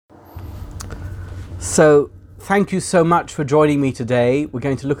So, thank you so much for joining me today. We're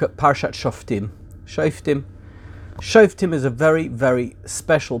going to look at Parshat Shoftim. Shoftim is a very, very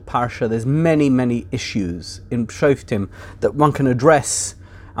special parsha. There's many issues in Shoftim that one can address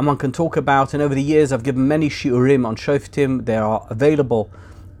and one can talk about. And over the years, I've given many shiurim on Shoftim. They are available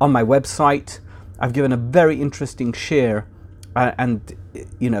on my website. I've given a very interesting shir, and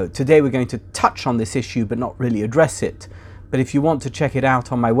today we're going to touch on this issue, but not really address it. But if you want to check it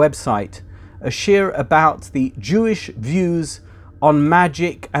out on my website, a shir about the Jewish views on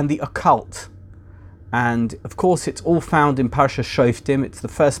magic and the occult. And of course, it's all found in Parsha Shoftim. It's the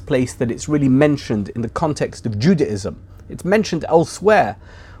first place that it's really mentioned in the context of Judaism. It's mentioned elsewhere.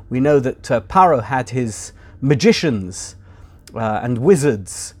 We know that Paro had his magicians and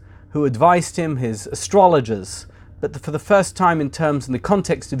wizards who advised him, his astrologers. But for the first time in the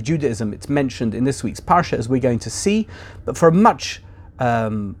context of Judaism, it's mentioned in this week's Parsha, as we're going to see. But for a much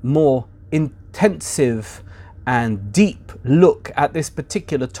more intensive and deep look at this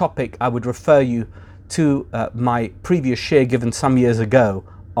particular topic, I would refer you to my previous share given some years ago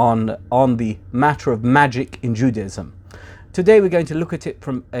on the matter of magic in Judaism. Today we're going to look at it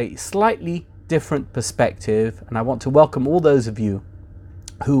from a slightly different perspective, and I want to welcome all those of you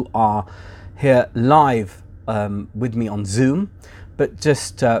who are here live with me on Zoom. But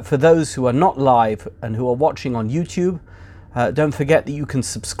just for those who are not live and who are watching on YouTube, don't forget that you can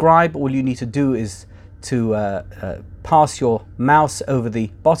subscribe. All you need to do is to pass your mouse over the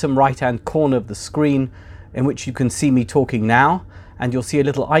bottom right hand corner of the screen in which you can see me talking now, and you'll see a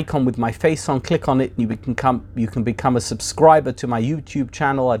little icon with my face on. Click on it and you can become a subscriber to my YouTube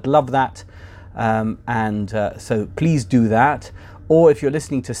channel. I'd love that, so please do that. Or if you're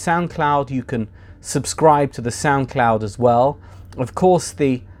listening to SoundCloud, you can subscribe to the SoundCloud as well. Of course,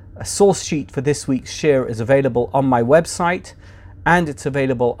 the source sheet for this week's share is available on my website, and it's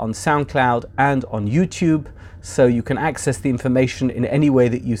available on SoundCloud and on YouTube, so you can access the information in any way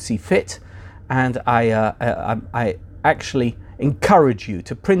that you see fit. And I actually encourage you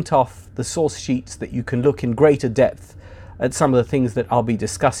to print off the source sheets that you can look in greater depth at some of the things that I'll be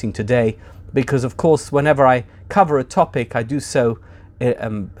discussing today, because of course whenever I cover a topic I do so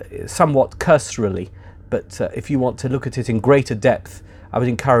somewhat cursorily, but if you want to look at it in greater depth, I would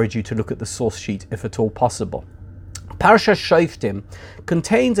encourage you to look at the source sheet if at all possible. Parsha Shoftim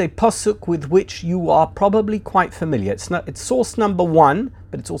contains a pasuk with which you are probably quite familiar. It's source number 1,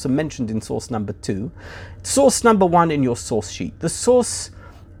 but it's also mentioned in source number 2. It's source number 1 in your source sheet. The source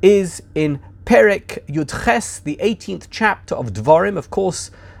is in Perek Yudches, the 18th chapter of Dvarim. Of course,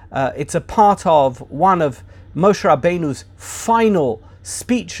 it's a part of one of Moshe Rabbeinu's final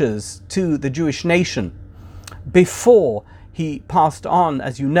speeches to the Jewish nation before he passed on.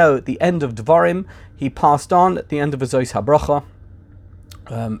 As you know, at the end of Dvarim, he passed on at the end of Zois HaBracha,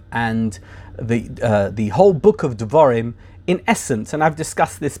 and the whole book of Dvarim, in essence, and I've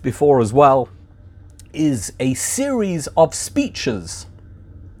discussed this before as well, is a series of speeches,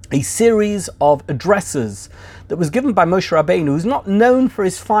 a series of addresses that was given by Moshe Rabbeinu, who's not known for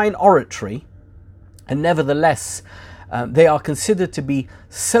his fine oratory, and nevertheless they are considered to be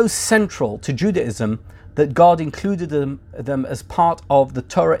so central to Judaism that God included them as part of the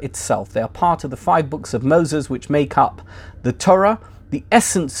Torah itself. They are part of the 5 books of Moses, which make up the Torah, the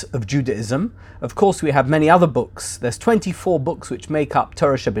essence of Judaism. Of course, we have many other books. There's 24 books which make up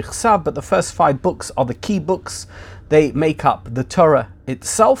Torah Shebichsav, but the first 5 books are the key books. They make up the Torah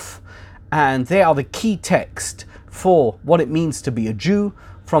itself, and they are the key text for what it means to be a Jew,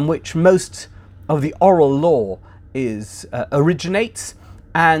 from which most of the oral law originates.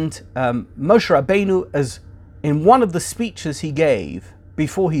 And Moshe Rabbeinu, as in one of the speeches he gave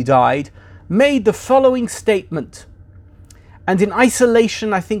before he died, made the following statement. And in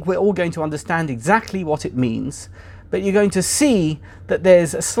isolation, I think we're all going to understand exactly what it means. But you're going to see that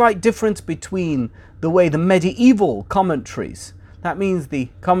there's a slight difference between the way the medieval commentaries, that means the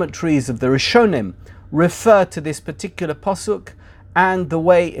commentaries of the Rishonim, refer to this particular pasuk, and the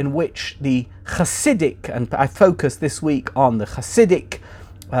way in which the Hasidic, and I focus this week on the Hasidic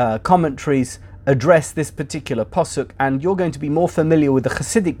commentaries, address this particular pasuk. And you're going to be more familiar with the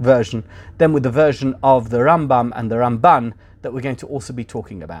Hasidic version than with the version of the Rambam and the Ramban that we're going to also be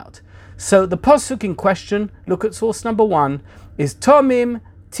talking about. So the pasuk in question, look at source number 1, is Tomim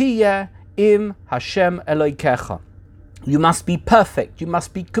Tiyeh Im Hashem Elokecha. You must be perfect, you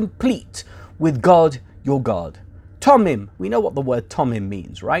must be complete with God, your God. Tomim, we know what the word Tomim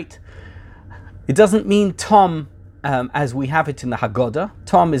means, right? It doesn't mean Tom as we have it in the Haggadah.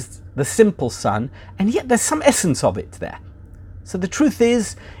 Tom is the simple son, and yet there's some essence of it there. So the truth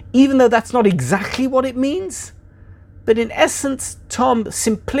is, even though that's not exactly what it means, but in essence, Tom,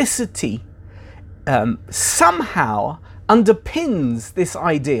 simplicity, somehow underpins this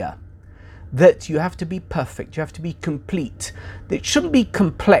idea that you have to be perfect, you have to be complete. It shouldn't be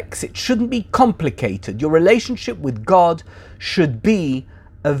complex, it shouldn't be complicated. Your relationship with God should be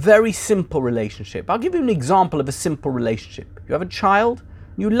a very simple relationship. I'll give you an example of a simple relationship. You have a child,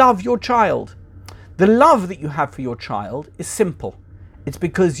 you love your child. The love that you have for your child is simple. It's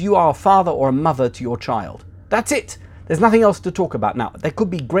because you are a father or a mother to your child. That's it. There's nothing else to talk about now. There could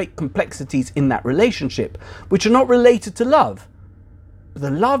be great complexities in that relationship which are not related to love.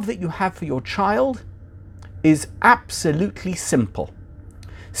 The love that you have for your child is absolutely simple.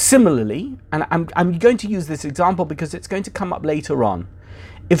 Similarly, and I'm going to use this example because it's going to come up later on.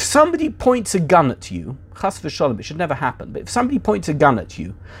 If somebody points a gun at you, chas v'sholom, it should never happen, but if somebody points a gun at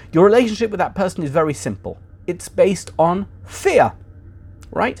you, your relationship with that person is very simple. It's based on fear,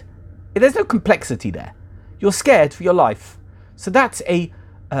 right? There's no complexity there. You're scared for your life. So that's a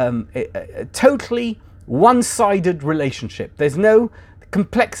totally one-sided relationship. There's no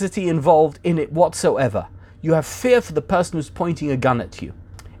complexity involved in it whatsoever. You have fear for the person who's pointing a gun at you.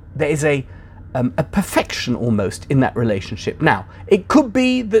 There is a perfection almost in that relationship. Now, it could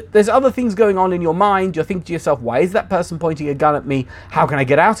be that there's other things going on in your mind. You're thinking to yourself, why is that person pointing a gun at me? How can I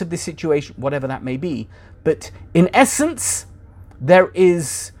get out of this situation? Whatever that may be. But in essence, there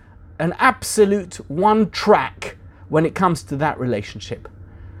is an absolute one track when it comes to that relationship.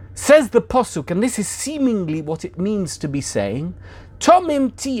 Says the Pasuk, and this is seemingly what it means to be saying,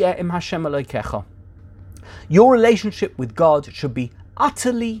 Tomim tiyeh im Hashem Elokecha. Your relationship with God should be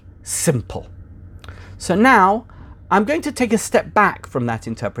utterly simple. So now, I'm going to take a step back from that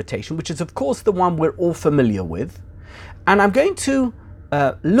interpretation, which is of course the one we're all familiar with, and I'm going to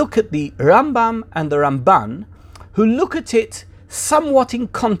look at the Rambam and the Ramban, who look at it somewhat in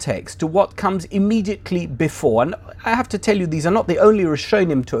context to what comes immediately before. And I have to tell you, these are not the only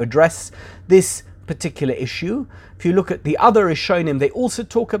Rishonim to address this particular issue. If you look at the other Rishonim, they also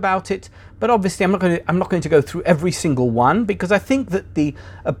talk about it, but obviously I'm not going to go through every single one, because I think that the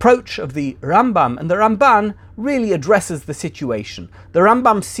approach of the Rambam and the Ramban really addresses the situation. The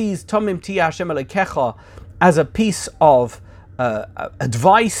Rambam sees Tomim tiyeh Hashem Elokecha as a piece of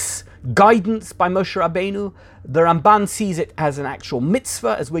advice, guidance by Moshe Rabbeinu. The Ramban sees it as an actual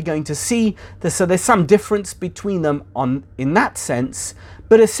mitzvah, as we're going to see. So there's some difference between them in that sense,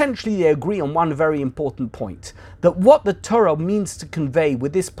 but essentially they agree on one very important point, that what the Torah means to convey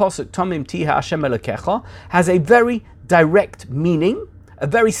with this pasuk, Tomim tiyeh Hashem Elokecha, has a very direct meaning, a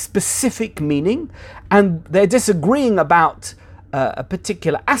very specific meaning, and they're disagreeing about a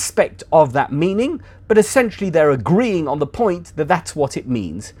particular aspect of that meaning, but essentially they're agreeing on the point that that's what it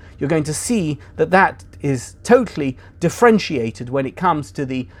means. You're going to see that that is totally differentiated when it comes to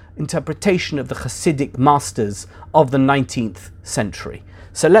the interpretation of the Hasidic masters of the 19th century.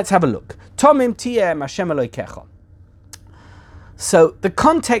 So let's have a look. Tomim tiyeh Hashem Elokecha. So the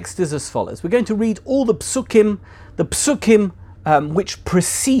context is as follows. We're going to read all the psukim which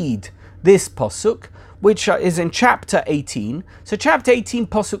precede this pasuk, which is in chapter 18. So chapter 18,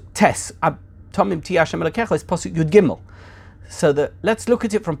 pasuk tes, Tomim tiyeh Hashem Elokecha, is pasuk Yud Gimel. So let's look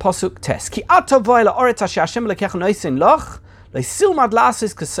at it from pasuk tes. Ki ato v'ay la'oretz asher Hashem Elokecha noisin loch, le'silmad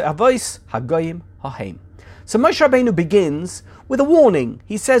la'asis k'se'avois hagoyim ha'heim. So Moshe Rabbeinu begins with a warning.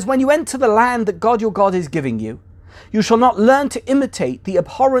 He says, when you enter the land that God your God is giving you, you shall not learn to imitate the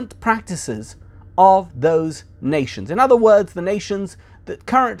abhorrent practices of those nations. In other words, the nations that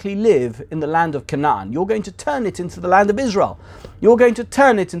currently live in the land of Canaan. You're going to turn it into the land of Israel. You're going to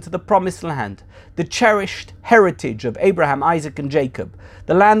turn it into the promised land, the cherished heritage of Abraham, Isaac, and Jacob,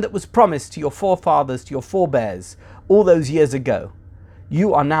 the land that was promised to your forefathers, to your forebears, all those years ago.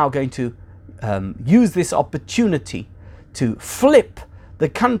 You are now going to use this opportunity to flip the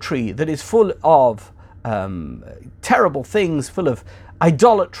country that is full of terrible things, full of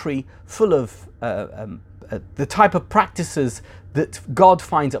idolatry, full of the type of practices that God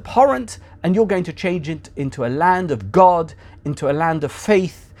finds abhorrent, and you're going to change it into a land of God, into a land of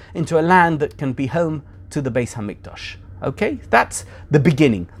faith, into a land that can be home to the Beis Hamikdash. Okay, that's the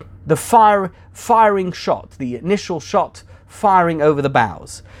beginning, the firing shot, the initial shot firing over the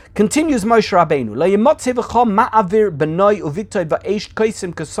bows. Continues Moshe Rabbeinu,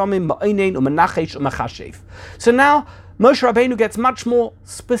 so now Moshe Rabbeinu gets much more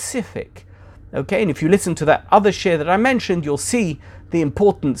specific. Okay, and if you listen to that other share that I mentioned, you'll see the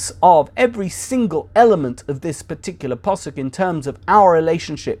importance of every single element of this particular pasuk in terms of our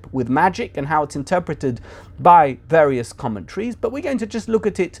relationship with magic and how it's interpreted by various commentaries. But we're going to just look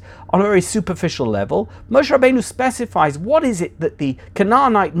at it on a very superficial level. Moshe Rabbeinu specifies what is it that the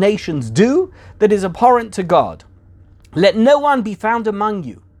Canaanite nations do that is abhorrent to God. Let no one be found among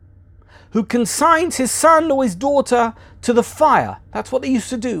you who consigns his son or his daughter to the fire. That's what they used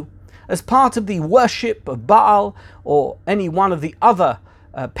to do. As part of the worship of Baal or any one of the other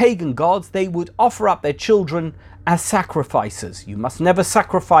pagan gods, they would offer up their children as sacrifices. You must never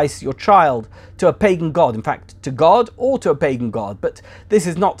sacrifice your child to a pagan god, in fact, to God or to a pagan god. But this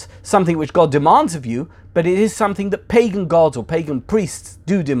is not something which God demands of you, but it is something that pagan gods or pagan priests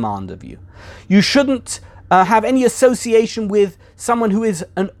do demand of you. You shouldn't have any association with someone who is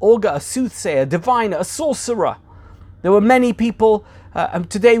an augur, a soothsayer, a diviner, a sorcerer. There were many people, and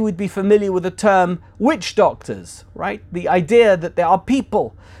today we'd be familiar with the term witch doctors, right? The idea that there are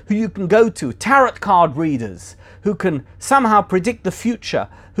people who you can go to, tarot card readers, who can somehow predict the future,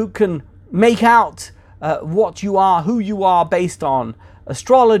 who can make out what you are, who you are based on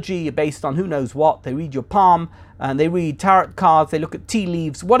astrology, based on who knows what. They read your palm, and they read tarot cards, they look at tea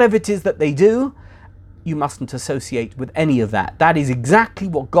leaves, whatever it is that they do. You mustn't associate with any of that. That is exactly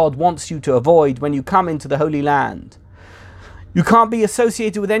what God wants you to avoid when you come into the Holy Land. You can't be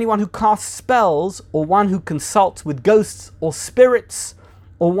associated with anyone who casts spells, or one who consults with ghosts or spirits,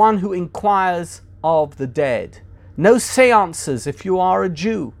 or one who inquires of the dead. No seances if you are a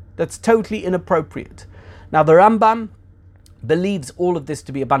Jew. That's totally inappropriate. Now the Rambam believes all of this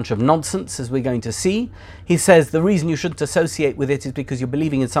to be a bunch of nonsense, as we're going to see. He says the reason you shouldn't associate with it is because you're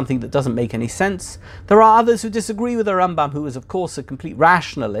believing in something that doesn't make any sense. There are others who disagree with the Rambam, who is of course a complete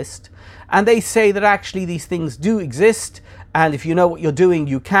rationalist, and they say that actually these things do exist, and if you know what you're doing,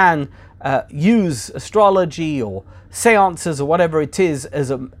 you can use astrology or seances or whatever it is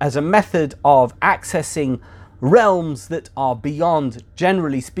as a method of accessing realms that are beyond,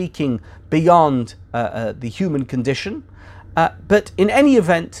 generally speaking, beyond the human condition. But in any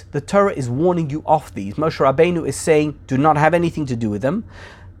event, the Torah is warning you off these. Moshe Rabbeinu is saying, do not have anything to do with them.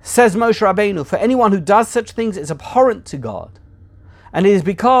 Says Moshe Rabbeinu, for anyone who does such things is abhorrent to God. And it is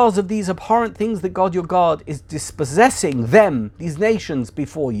because of these abhorrent things that God your God is dispossessing them, these nations,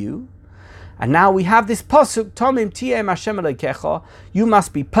 before you. And now we have this pasuk, Tomim tiem Hashem Elokecha, you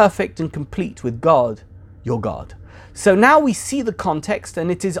must be perfect and complete with God, your God. So now we see the context, and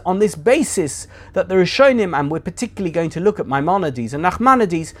it is on this basis that the Rishonim, and we're particularly going to look at Maimonides and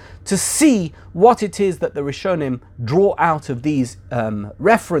Nachmanides to see what it is that the Rishonim draw out of these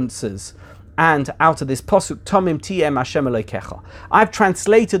references and out of this pasuk, Tomim tiem Hashem Elokecha. I've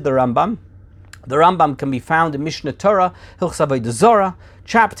translated the Rambam. The Rambam can be found in Mishnah Torah, Hilchos Avodah Zarah,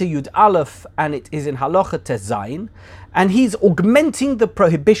 chapter Yud Aleph, and it is in Halacha Tes Zayin. And he's augmenting the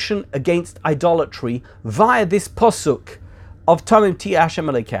prohibition against idolatry via this pasuk of Tomim tiem Hashem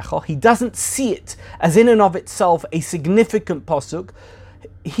Elokecha. He doesn't see it as in and of itself a significant pasuk.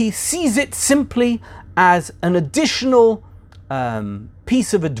 He sees it simply as an additional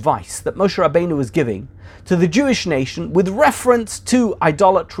piece of advice that Moshe Rabbeinu was giving to the Jewish nation with reference to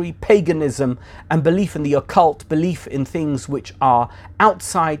idolatry, paganism, and belief in the occult, belief in things which are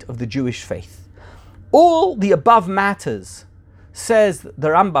outside of the Jewish faith. All the above matters, says the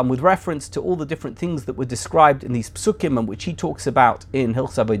Rambam, with reference to all the different things that were described in these psukim and which he talks about in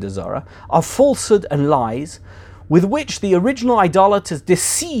Hilchos Avodah Zarah, are falsehood and lies with which the original idolaters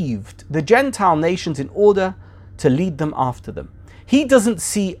deceived the Gentile nations in order to lead them after them. He doesn't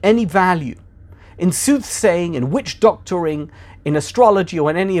see any value in soothsaying, in witch doctoring, in astrology, or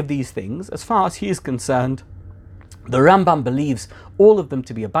in any of these things. As far as he is concerned, the Rambam believes all of them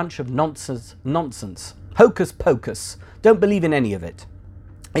to be a bunch of nonsense, hocus pocus. Don't believe in any of it.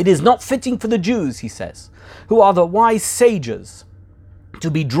 It is not fitting for the Jews, he says, who are the wise sages, to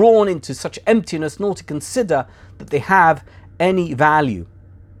be drawn into such emptiness, nor to consider that they have any value.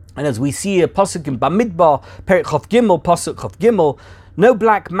 And as we see a pasuk in Bamidbar, Perek Chof Gimel, pasuk Chof Gimel, no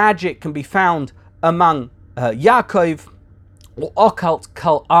black magic can be found among Yaakov or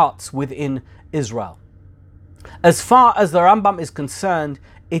occult arts within Israel. As far as the Rambam is concerned,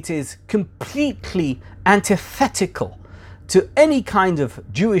 it is completely antithetical to any kind of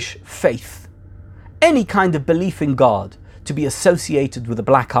Jewish faith, any kind of belief in God, to be associated with the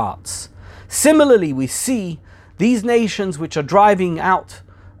black arts. Similarly, we see these nations which are driving out,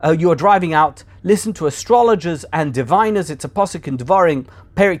 listen to astrologers and diviners. It's a pasuk in Devarim,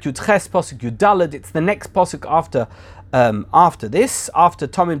 Perek Yud Ches, pasuk Yud Daled. It's the next pasuk after this, after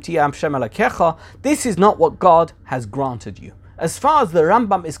Tomim tiem Hashem Elokecha. This is not what God has granted you. As far as the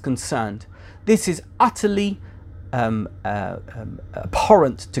Rambam is concerned, this is utterly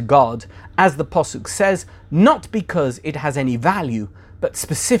abhorrent to God, as the pasuk says, not because it has any value, but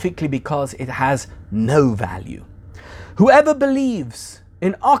specifically because it has no value. Whoever believes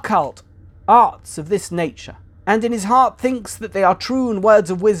in occult arts of this nature, and in his heart thinks that they are true and words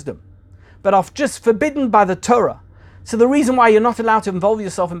of wisdom, but are just forbidden by the Torah, So the reason why you're not allowed to involve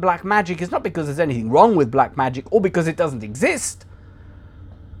yourself in black magic is not because there's anything wrong with black magic or because it doesn't exist.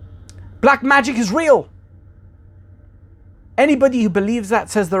 Black magic is real. Anybody who believes that,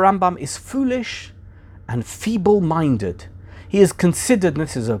 says the Rambam, is foolish and feeble-minded. He is considered, and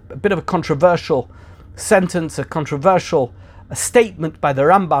this is a bit of a controversial sentence, a controversial statement by the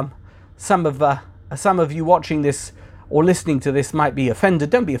Rambam. Some of you watching this or listening to this might be offended.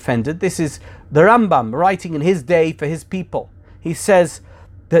 Don't be offended. This is the Rambam writing in his day for his people. He says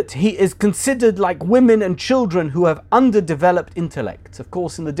that he is considered like women and children who have underdeveloped intellects. Of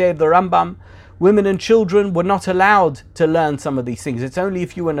course, in the day of the Rambam, women and children were not allowed to learn some of these things. It's only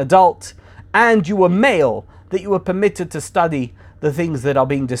if you were an adult and you were male that you were permitted to study the things that are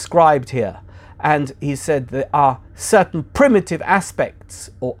being described here. And he said there are certain primitive aspects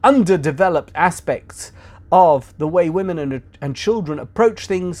or underdeveloped aspects of the way women and children approach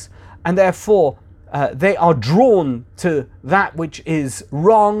things, and therefore they are drawn to that which is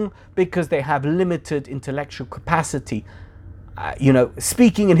wrong because they have limited intellectual capacity.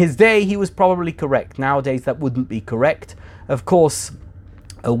 Speaking in his day, he was probably correct. Nowadays, that wouldn't be correct. Of course,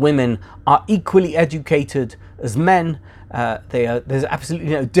 women are equally educated as men. There's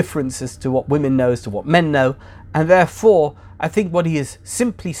absolutely no difference as to what women know as to what men know. And therefore, I think what he is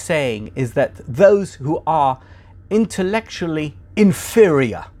simply saying is that those who are intellectually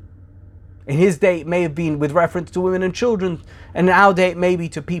inferior, in his day it may have been with reference to women and children, and in our day it may be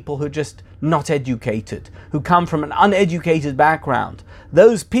to people who are just not educated, who come from an uneducated background.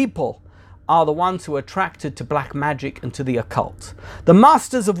 Those people are the ones who are attracted to black magic and to the occult. The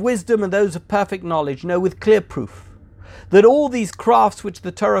masters of wisdom and those of perfect knowledge know with clear proof that all these crafts which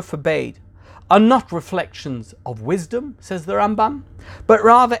the Torah forbade are not reflections of wisdom, says the Rambam, but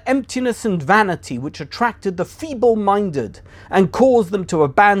rather emptiness and vanity which attracted the feeble-minded and caused them to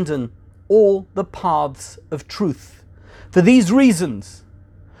abandon all the paths of truth. For these reasons,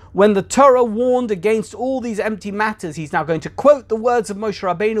 when the Torah warned against all these empty matters, he's now going to quote the words of Moshe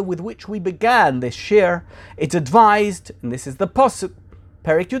Rabbeinu with which we began this shir. It advised, and this is the Pasuk,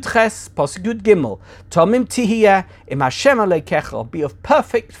 Perek Yud Ches, Pasuk Yud Gimel, Tomim Tihiyeh im Hashem Alekecha, be of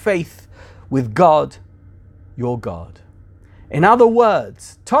perfect faith with God, your God. In other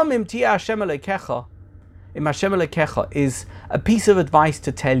words, Tomim Tihiyeh Hashem Alekecha, im Hashem Alekecha is a piece of advice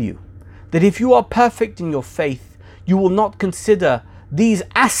to tell you that if you are perfect in your faith, you will not consider these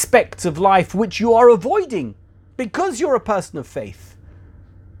aspects of life which you are avoiding because you're a person of faith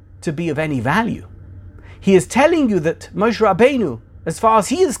to be of any value. He is telling you that Moshe Rabbeinu, as far as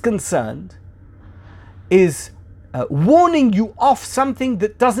he is concerned, is warning you off something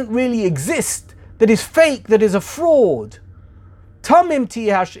that doesn't really exist, that is fake, that is a fraud. Tamim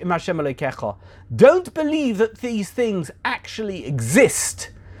tiheh im Hashem Elokecha. Don't believe that these things actually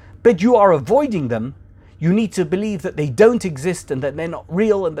exist, but you are avoiding them. You need to believe that they don't exist and that they're not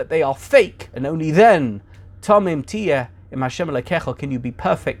real and that they are fake. And only then, Tamim tiheh im Hashem Elokecha, can you be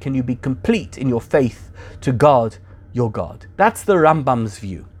perfect, can you be complete in your faith to God, your God. That's the Rambam's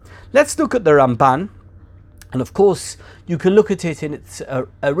view. Let's look at the Ramban. And of course, you can look at it in its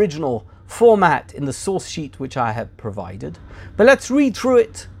original format in the source sheet which I have provided. But let's read through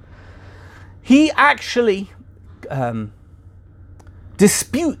it. He actually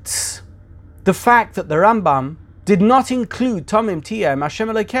disputes the fact that the Rambam did not include Tamim tiheh im Hashem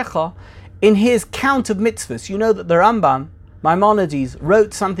Elokecha in his count of mitzvahs. You know that the Rambam, Maimonides,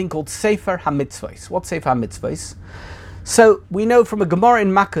 wrote something called Sefer HaMitzvahs. What's Sefer HaMitzvahs? So we know from a Gemara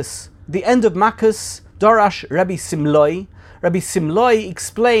in Makos, the end of Makos, Dorash Rabbi Simloi. Rabbi Simloi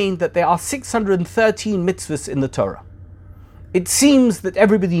explained that there are 613 mitzvahs in the Torah. It seems that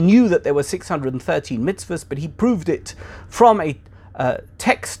everybody knew that there were 613 mitzvahs, but he proved it from a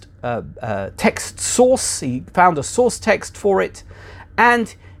text source. He found a source text for it,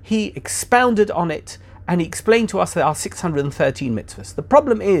 and he expounded on it, and he explained to us there are 613 mitzvahs. The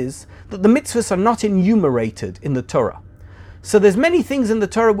problem is that the mitzvahs are not enumerated in the Torah. So there's many things in the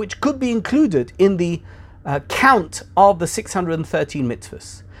Torah which could be included in the count of the 613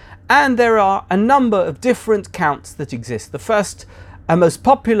 mitzvahs. And there are a number of different counts that exist. The first and most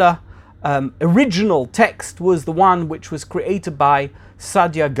popular original text was the one which was created by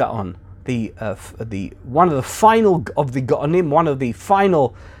Sadia Gaon, one of the final of the Gaonim, one of the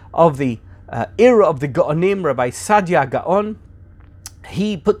final of the era of the Gaonim, Rabbi Sadia Gaon.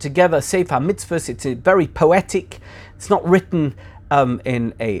 He put together Sefer HaMitzvahs. It's very poetic. It's not written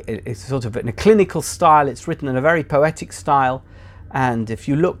in a clinical style. It's written in a very poetic style. And if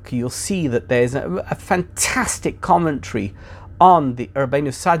you look, you'll see that there's a fantastic commentary on the Rabbeinu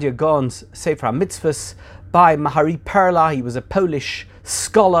Sadia Gaon's Sefer HaMitzvahs by Mahari Perla. He was a Polish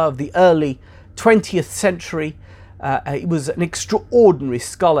scholar of the early 20th century. he was an extraordinary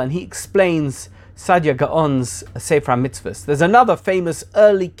scholar, and he explains Saadia Gaon's Sefer HaMitzvos. There's another famous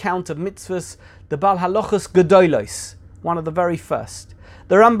early count of mitzvahs, the Bal Halachos Gedolos, one of the very first.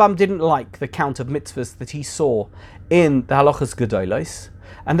 The Rambam didn't like the count of mitzvahs that he saw in the Halachos Gedolos,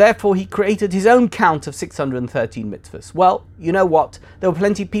 and therefore he created his own count of 613 mitzvahs. Well, you know what? There were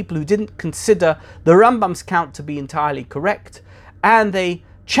plenty of people who didn't consider the Rambam's count to be entirely correct, and they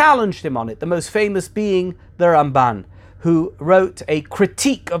challenged him on it, the most famous being the Ramban, who wrote a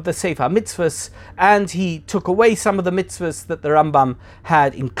critique of the Sefer HaMitzvos, and he took away some of the mitzvahs that the Rambam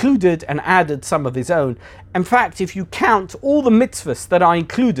had included and added some of his own. In fact, if you count all the mitzvahs that are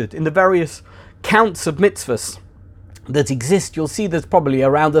included in the various counts of mitzvahs that exist, you'll see there's probably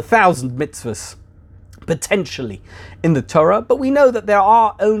around 1,000 mitzvahs potentially in the Torah, but we know that there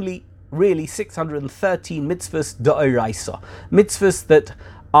are only really 613 mitzvahs d'oraisa, mitzvahs that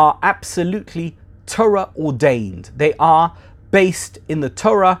are absolutely Torah ordained. They are based in the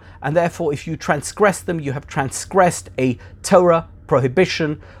Torah, and therefore if you transgress them, you have transgressed a Torah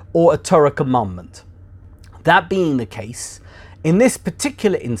prohibition or a Torah commandment. That being the case, in this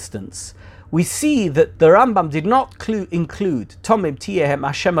particular instance, we see that the Rambam did not include Tomim Tiyehem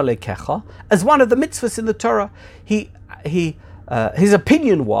Hashem Elokecha as one of the mitzvahs in the Torah. His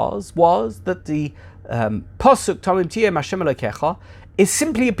opinion was that the Pasuk Tomim Tiyehem Hashem Elokecha is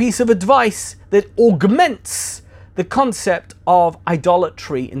simply a piece of advice that augments the concept of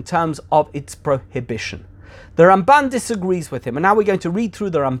idolatry in terms of its prohibition. The Ramban disagrees with him, and now we're going to read through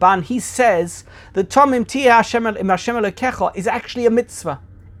the Ramban. He says that Tomim Tiyeh Hashem Elokecha is actually a mitzvah.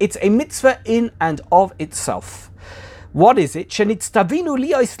 It's a mitzvah in and of itself. What is it? Shenitztavinu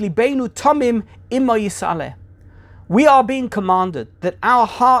liyos libeinu tomim imo yisale. We are being commanded that our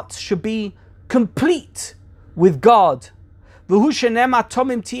hearts should be complete with God. And that's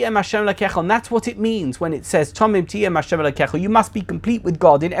what it means when it says Tomim Tiyeh Hashem Elokecha. You must be complete with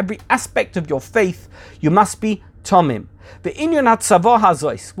God in every aspect of your faith. You must be Tomim.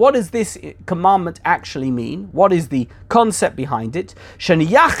 What does this commandment actually mean? What is the concept behind it?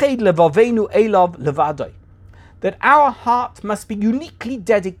 That our heart must be uniquely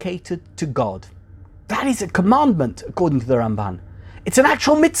dedicated to God. That is a commandment according to the Ramban. It's an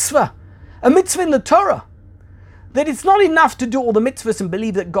actual mitzvah, a mitzvah in the Torah. That it's not enough to do all the mitzvahs and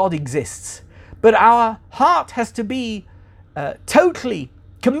believe that God exists, but our heart has to be totally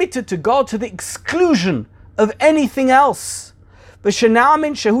committed to God to the exclusion of anything else. We have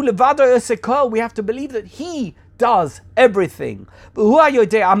to believe that He does everything. And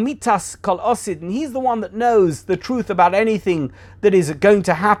He's the one that knows the truth about anything that is going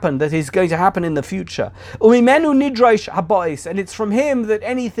to happen in the future. And it's from Him that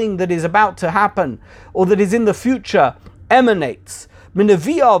anything that is about to happen or that is in the future emanates.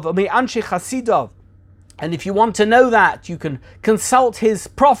 And if you want to know that, you can consult His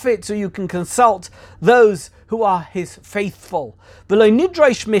prophets or you can consult those who are His faithful. You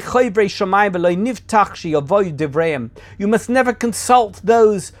must never consult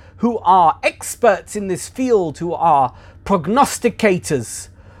those who are experts in this field, who are prognosticators,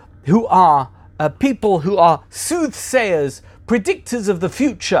 who are people who are soothsayers, predictors of the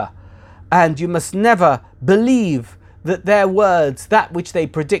future. And you must never believe that their words, that which they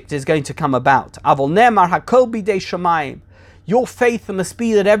predict, is going to come about. Your faith must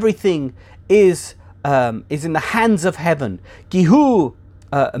be that everything is in the hands of heaven.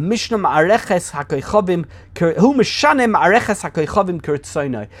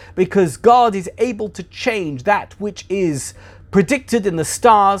 Because God is able to change that which is predicted in the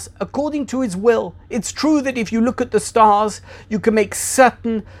stars according to His will. It's true that if you look at the stars, you can make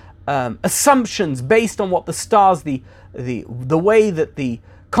certain assumptions based on what the stars, the way that the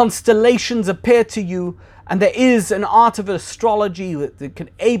constellations appear to you, and there is an art of astrology that can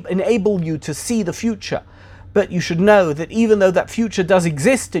enable you to see the future. But you should know that even though that future does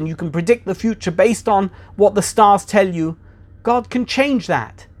exist and you can predict the future based on what the stars tell you, God can change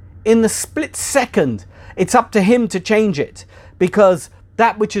that in the split second. It's up to Him to change it, because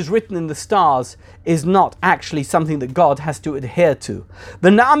that which is written in the stars is not actually something that God has to adhere to.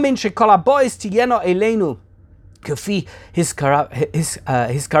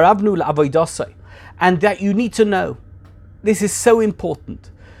 And that you need to know, this is so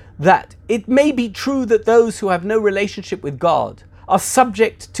important, that it may be true that those who have no relationship with God are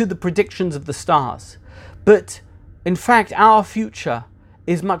subject to the predictions of the stars. But in fact, our future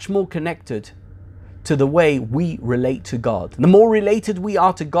is much more connected to the way we relate to God. The more related we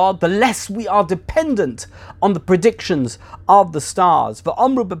are to God, the less we are dependent on the predictions of the stars.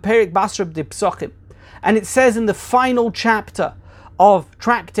 And it says in the final chapter of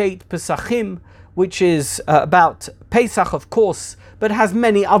Tractate Pesachim, which is about Pesach, of course, but has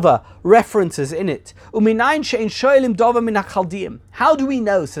many other references in it. How do we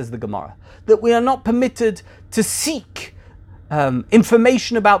know, says the Gemara, that we are not permitted to seek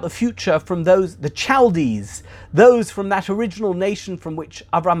information about the future from the Chaldees, those from that original nation from which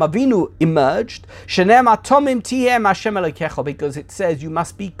Avraham Avinu emerged, because it says you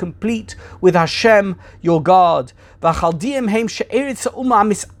must be complete with Hashem, your God. And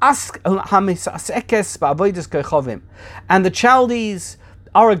the Chaldees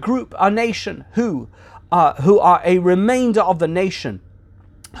are a group, a nation, who are a remainder of the nation,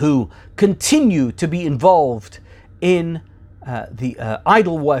 who continue to be involved in the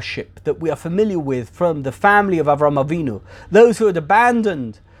idol worship that we are familiar with from the family of Avraham Avinu, those who had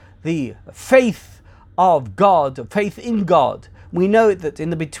abandoned the faith of God, faith in God. We know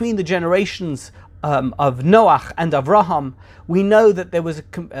that between the generations of Noach and Avraham, we know that there was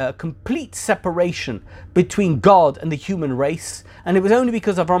a complete separation between God and the human race, and it was only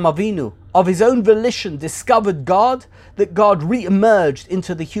because Avraham Avinu, of his own volition, discovered God, that God re-emerged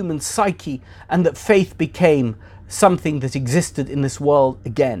into the human psyche, and that faith became something that existed in this world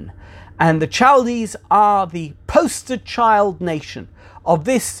again. And the Chaldees are the poster child nation of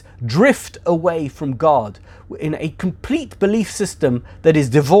this drift away from God in a complete belief system that is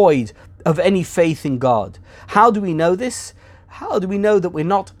devoid of any faith in God. How do we know this? How do we know that we're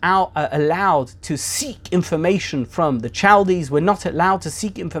not allowed to seek information from the Chaldees? We're not allowed to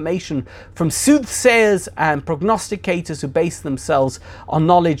seek information from soothsayers and prognosticators who base themselves on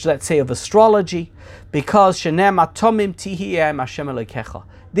knowledge, let's say, of astrology, because Shenem Atomim Tihiyem Hashem Elokecha.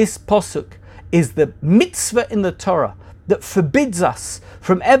 This posuk is the mitzvah in the Torah that forbids us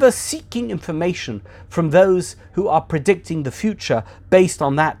from ever seeking information from those who are predicting the future based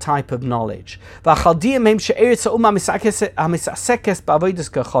on that type of knowledge. Let's look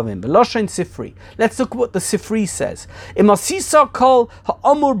at what the Sifri says.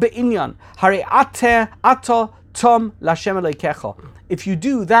 If you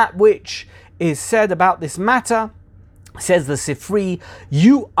do that which is said about this matter, says the Sifri,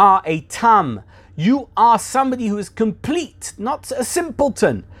 you are a tam. You are somebody who is complete, not a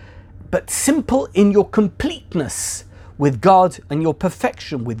simpleton, but simple in your completeness with God and your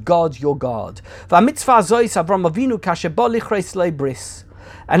perfection with God, your God. And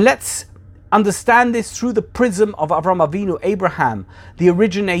let's understand this through the prism of Avraham Avinu, Abraham, the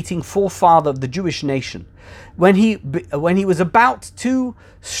originating forefather of the Jewish nation. When he was about to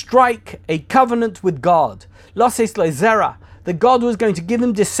strike a covenant with God, that God was going to give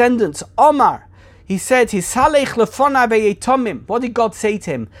him descendants, Omar, he said, what did God say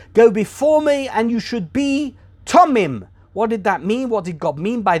to him? Go before me and you should be Tomim. What did that mean? What did God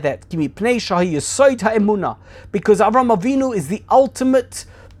mean by that? Because Avraham Avinu is the ultimate,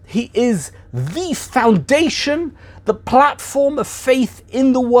 he is the foundation, the platform of faith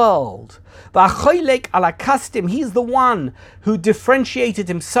in the world. He's the one who differentiated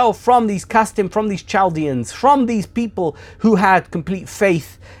himself from these Kastim, from these Chaldeans, from these people who had complete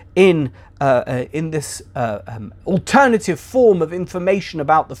faith in this alternative form of information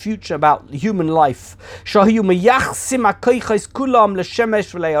about the future, about human life. Who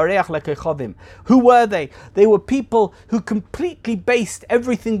were they? They were people who completely based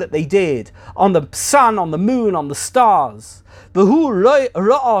everything that they did on the sun, on the moon, on the stars. But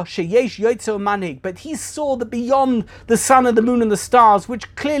he saw that beyond the sun and the moon and the stars,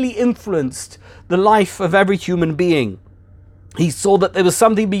 which clearly influenced the life of every human being. He saw that there was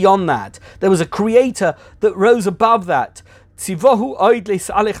something beyond that. There was a creator that rose above that. Says the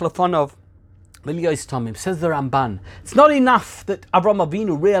Ramban. It's not enough that Avraham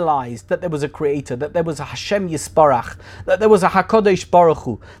Avinu realized that there was a creator, that there was a Hashem Yisparach, that there was a HaKadosh Baruch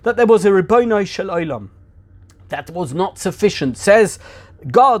Hu, that there was a Ribono Shel Olam. That was not sufficient. Says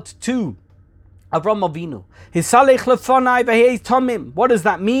God to Avraham Avinu. What does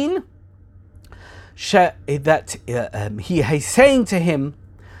that mean? That he is saying to him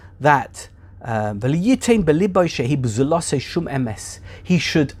that he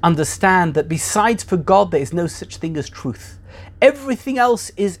should understand that besides for God there is no such thing as truth. Everything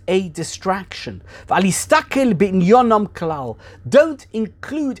else is a distraction. Don't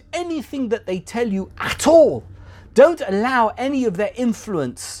include anything that they tell you at all. Don't allow any of their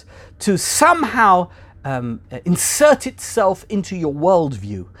influence to somehow insert itself into your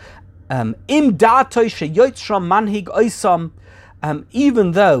worldview. Even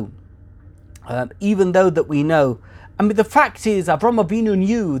though that we know, the fact is Avraham Avinu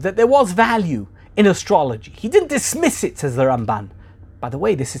knew that there was value in astrology. He didn't dismiss it, says the Ramban. By the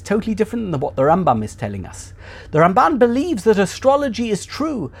way, this is totally different than what the Rambam is telling us. The Ramban believes that astrology is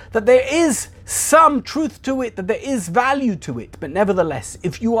true, that there is some truth to it, that there is value to it. But nevertheless,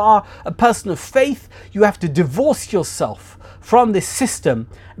 if you are a person of faith, you have to divorce yourself from this system,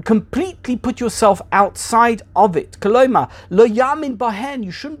 completely put yourself outside of it. Koloma, lo yamin bahen,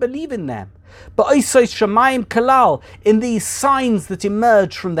 you shouldn't believe in them. But shamayim kalal, in these signs that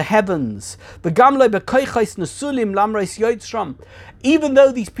emerge from the heavens. Even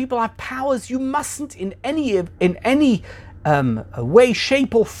though these people have powers, you mustn't in any way,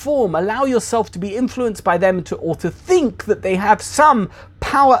 shape or form allow yourself to be influenced by them or to think that they have some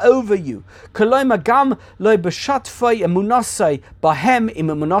power over you. In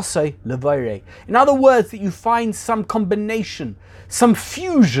other words, that you find some combination, some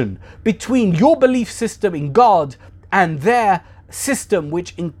fusion between your belief system in God and their system,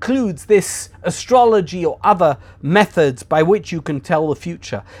 which includes this astrology or other methods by which you can tell the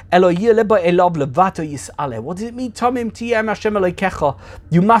future. What does it mean?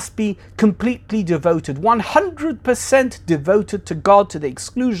 You must be completely devoted, 100% devoted to God, to the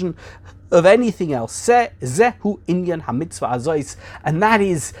exclusion of anything else. And that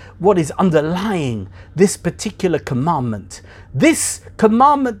is what is underlying this particular commandment. This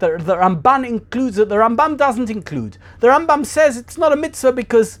commandment that the Ramban includes, that the Rambam doesn't include. The Rambam says it's not a mitzvah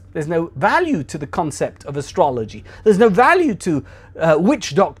because there's no value to the concept of astrology. There's no value to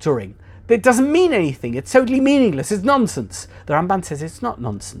witch doctoring. It doesn't mean anything. It's totally meaningless. It's nonsense. The Ramban says it's not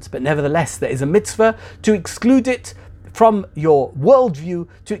nonsense, but nevertheless there is a mitzvah to exclude it from your worldview,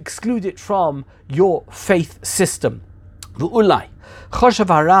 to exclude it from your faith system. V'ulai, Choshev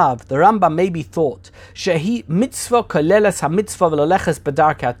Harav, the Rambam maybe thought, shehi mitzvah koleles ha-mitzvah v'loleches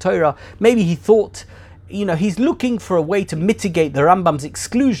b'darkei HaTorah. Maybe he thought, he's looking for a way to mitigate the Rambam's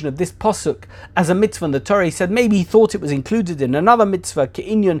exclusion of this pasuk as a mitzvah in the Torah. He said maybe he thought it was included in another mitzvah,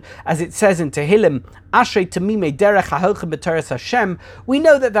 ke'inyan, as it says in Tehillim, Ashrei tamimei derech ha'holchem b'toras Hashem. We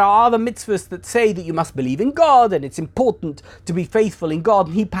know that there are other mitzvahs that say that you must believe in God and it's important to be faithful in God.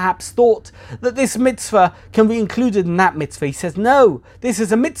 And he perhaps thought that this mitzvah can be included in that mitzvah. He says, no, this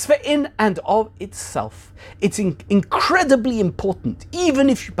is a mitzvah in and of itself. It's incredibly important, even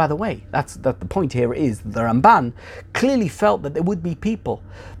if, by the way, that's the point here is that the Ramban clearly felt that there would be people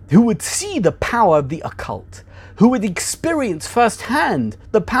who would see the power of the occult, who would experience firsthand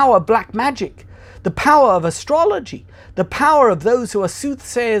the power of black magic, the power of astrology, the power of those who are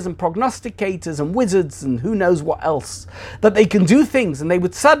soothsayers and prognosticators and wizards and who knows what else, that they can do things and they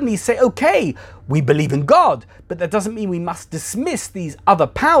would suddenly say, okay, we believe in God, but that doesn't mean we must dismiss these other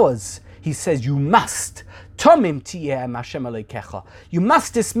powers. He says you must. You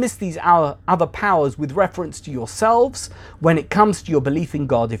must dismiss these other powers with reference to yourselves when it comes to your belief in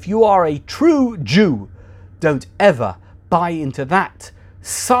God. If you are a true Jew, don't ever buy into that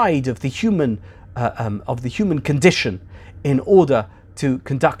side of the human condition in order to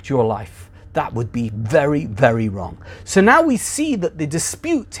conduct your life. That would be very, very wrong. So now we see that the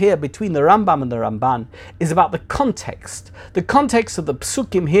dispute here between the Rambam and the Ramban is about the context of the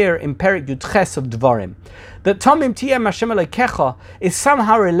psukim here in Perek Yud Ches of Dvarim. That Tomim Tiyem Hashem Elokecha is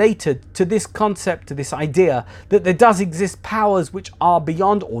somehow related to this concept, to this idea that there does exist powers which are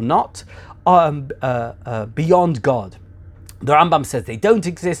beyond or not beyond God. The Rambam says they don't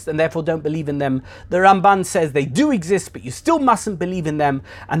exist and therefore don't believe in them. The Ramban says they do exist, but you still mustn't believe in them.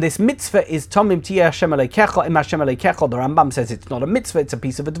 And this mitzvah is Tomim Tiyeh Hashem Elokecha, Im Hashem Elokecha. The Rambam says it's not a mitzvah, it's a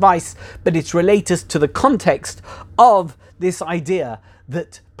piece of advice, but it's related to the context of this idea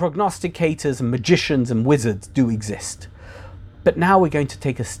that prognosticators and magicians and wizards do exist. But now we're going to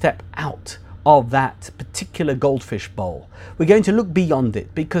take a step out of that particular goldfish bowl. We're going to look beyond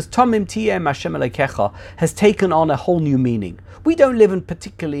it, because Tomim Tiyeh Hashem Elokecha has taken on a whole new meaning. We don't live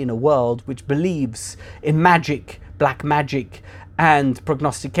particularly in a world which believes in magic, black magic, and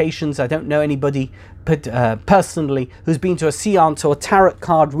prognostications. I don't know anybody personally who's been to a seance or a tarot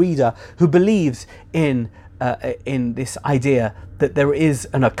card reader who believes in this idea that there is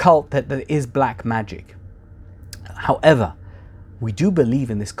an occult, that there is black magic. However, we do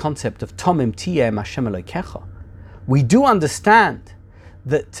believe in this concept of Tomim Tiyeh Hashem Elokecha. We do understand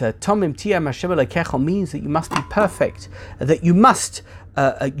that Tomim Tiyeh Hashem Elokecha means that you must be perfect, that you must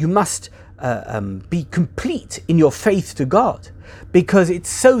be complete in your faith to God, because it's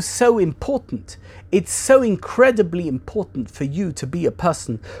so important. It's so incredibly important for you to be a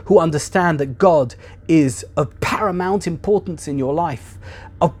person who understands that God is of paramount importance in your life,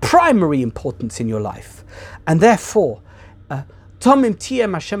 of primary importance in your life, and therefore Tomim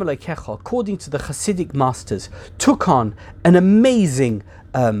Tiyeh Hashem Elokecha, according to the Hasidic masters, took on an amazing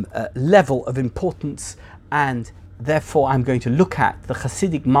level of importance and therefore I'm going to look at the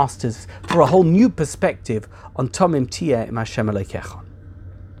Hasidic masters for a whole new perspective on Tomim Tiyeh Im Hashem Elokecha.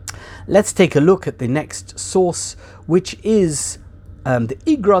 Let's take a look at the next source, which is the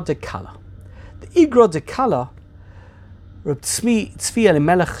Igra de Kala. The Igra de Kala, Reb Tzvi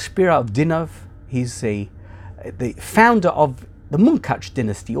Elimelech Shpira of Dinov, he's the founder of the Munkach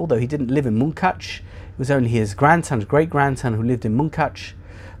dynasty, although he didn't live in Munkach. It was only his great-grandson who lived in Munkach.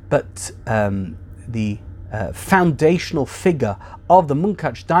 But the foundational figure of the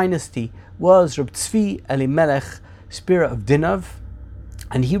Munkach dynasty was Reb Tzvi Elimelech Shpira of Dinov,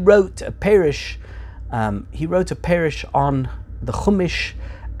 and he wrote a parish. He wrote a parish on the Chumash,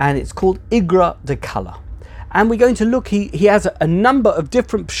 and it's called Igra de Kala. And we're going to look, he has a number of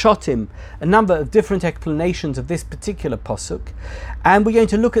different pshatim, a number of different explanations of this particular pasuk. And we're going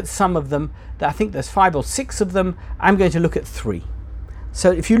to look at some of them. I think there's 5 or 6 of them. I'm going to look at 3.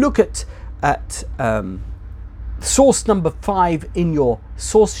 So if you look at source number 5 in your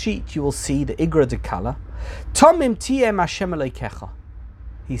source sheet, you will see the Igra de Kala. Tomim Tiyeh Hashem Elokecha,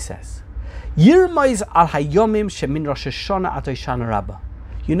 he says. Yirmoiz al hayomim shemin Rosh Hashanah ad Hoshana Rabbah.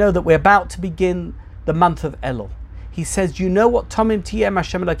 You know that we're about to begin the month of Elul. He says, you know what Tomim Tiyeh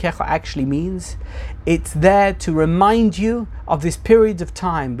Hashem Elokecha actually means? It's there to remind you of this period of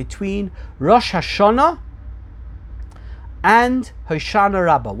time between Rosh Hashanah and Hoshana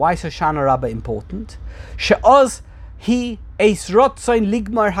Rabbah. Why is Hoshana Rabbah important? She'oz hi eis rotzoin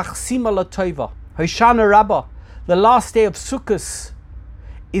ligmar hachsima l'toiva. Hoshana Rabbah, the last day of Sukkot,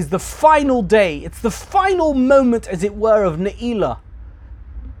 is the final day. It's the final moment, as it were, of Ne'ilah,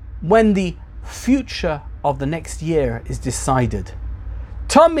 when the future of the next year is decided.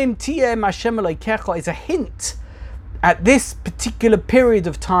 Tomim Tiyeh Hashem Elokecha is a hint at this particular period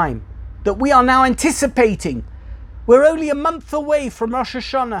of time that we are now anticipating. We're only a month away from Rosh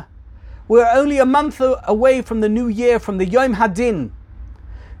Hashanah. We're only a month away from the new year, from the Yom Hadin.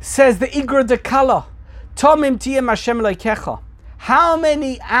 Says the Igra de Kala, Tomim Tiyeh Hashem Elokecha. How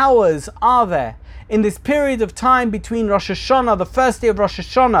many hours are there in this period of time between Rosh Hashanah, the first day of Rosh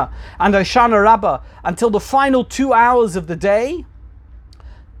Hashanah, and Hoshana Rabbah, until the final 2 hours of the day?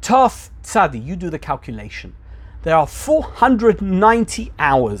 Tov Tzadi, you do the calculation. There are 490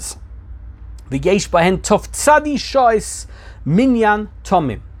 hours. V'yesh bahen Tov Tzadi shois minyan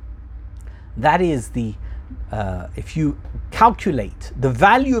tomim. That is the, if you calculate the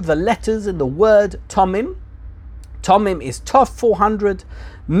value of the letters in the word tomim, tomim is Tov 400,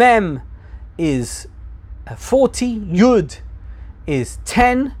 mem is 40, Yud is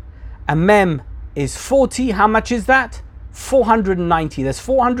 10, and Mem is 40. How much is that? 490. There's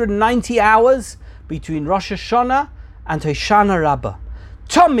 490 hours between Rosh Hashanah and Hoshana Rabbah.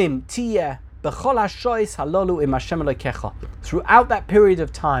 Tomim Tiyeh b'chol hashois halolu im Hashem Elokecha. Throughout that period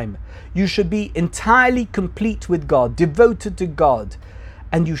of time, you should be entirely complete with God, devoted to God,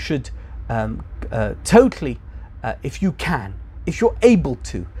 and you should totally, if you can, if you're able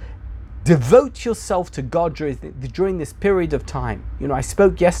to, devote yourself to God during this period of time. You know, I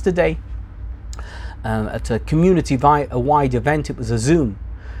spoke yesterday at a community-wide event. It was a Zoom.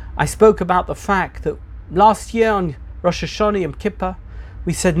 I spoke about the fact that last year on Rosh Hashanah Yom Kippur,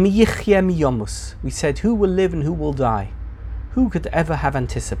 we said, Mi yichyeh mi yomus. We said, who will live and who will die? Who could ever have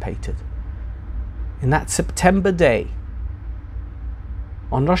anticipated? In that September day,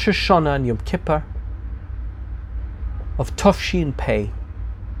 on Rosh Hashanah and Yom Kippur of Tofshin Pei,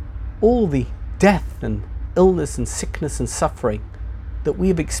 all the death and illness and sickness and suffering that we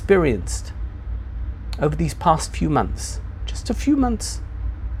have experienced over these past few months, just a few months.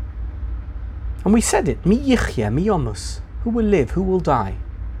 And we said it, Mi yichyeh mi yomus. Who will live, who will die?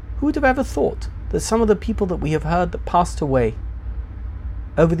 Who would have ever thought that some of the people that we have heard that passed away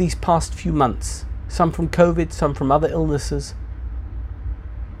over these past few months, some from COVID, some from other illnesses,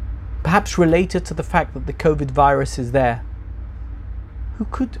 perhaps related to the fact that the COVID virus is there, who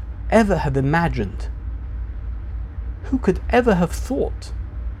could ever have imagined, who could ever have thought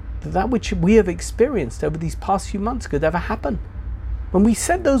that that which we have experienced over these past few months could ever happen? When we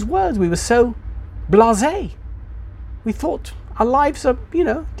said those words, we were so blasé. We thought our lives are,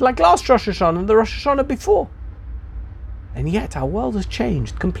 like last Rosh Hashanah and the Rosh Hashanah before. And yet our world has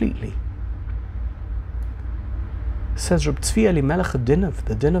changed completely. Says Reb Tzvi Elimelech of Dinov,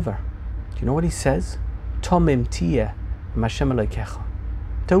 the Dinover. Do you know what he says? Tomim Tiyeh Hashem Elokecha.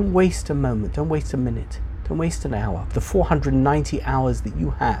 Don't waste a moment, don't waste a minute, don't waste an hour. The 490 hours that you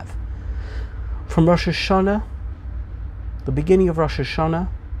have from Rosh Hashanah, the beginning of Rosh Hashanah,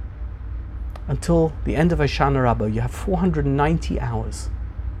 until the end of Hoshana Rabbah, you have 490 hours.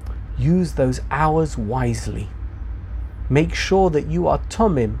 Use those hours wisely. Make sure that you are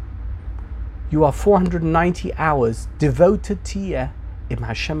tomim. You are 490 hours devoted to Yeh im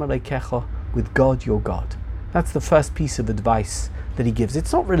Hashem Elokecha, with God your God. That's the first piece of advice that he gives.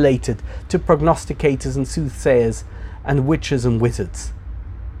 It's not related to prognosticators and soothsayers and witches and wizards.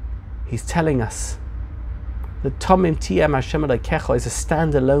 He's telling us that Tomim Tiyem Hashem Elokecha is a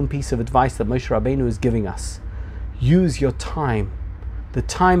standalone piece of advice that Moshe Rabbeinu is giving us. Use your time, the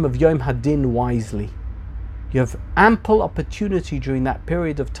time of Yom Hadin, wisely. You have ample opportunity during that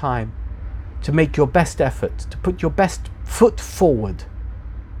period of time to make your best effort, to put your best foot forward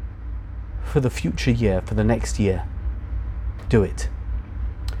for the future year, for the next year. Do it.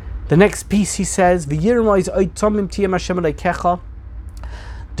 The next piece he says, V'yirmois oid Tomim Tiyem Hashem Elokecha.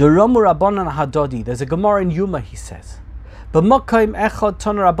 There's a Gemara in Yuma, he says. In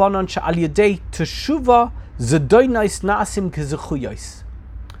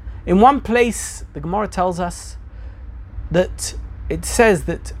one place the Gemara tells us that it says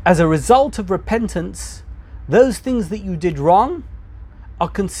that as a result of repentance, those things that you did wrong are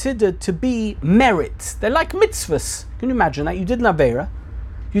considered to be merits. They're like mitzvahs. Can you imagine that? You did an Aveira,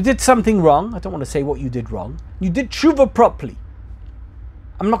 you did something wrong. I don't want to say what you did wrong. You did tshuva properly.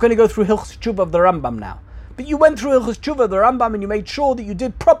 I'm not going to go through Hilchos Tshuva of the Rambam now. But you went through Hilchos Tshuva of the Rambam and you made sure that you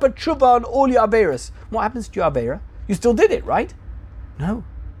did proper tshuva on all your Aveiras. What happens to your Aveira? You still did it, right? No.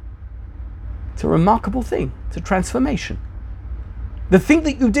 It's a remarkable thing. It's a transformation. The thing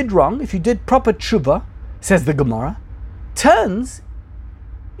that you did wrong, if you did proper tshuva, says the Gemara, turns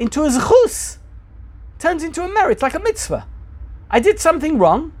into a zechus. Turns into a merit. It's like a mitzvah. I did something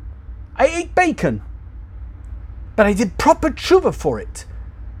wrong. I ate bacon. But I did proper tshuva for it.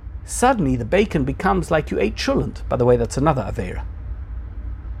 Suddenly the bacon becomes like you ate cholent. By the way, that's another Aveira.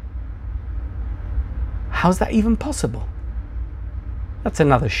 How's that even possible? That's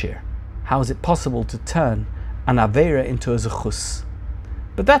another shir. How is it possible to turn an Aveira into a zechus?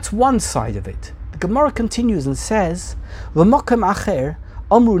 But that's one side of it. The Gemara continues and says, V'mokem acher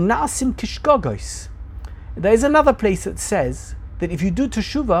omru na'asim kishgogos. There's another place that says that if you do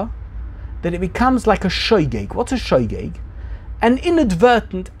teshuvah, that it becomes like a shoygeg. What's a shoygeg? An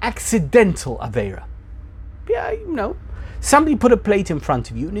inadvertent, accidental Aveira. Yeah, you know, somebody put a plate in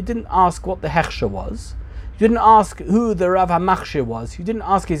front of you and you didn't ask what the hechsher was. You didn't ask who the Rav HaMachshir was. You didn't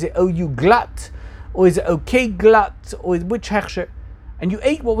ask, is it OU glut, or is it OK glut, or which hechsher? And you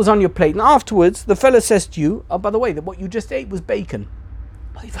ate what was on your plate. And afterwards, the fella says to you, oh, by the way, that what you just ate was bacon.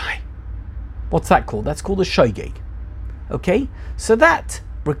 What's that called? That's called a shoygeg. Okay? So that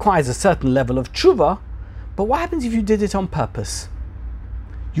requires a certain level of tshuva. But what happens if you did it on purpose?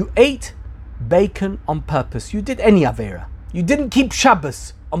 You ate bacon on purpose. You did any Aveira. You didn't keep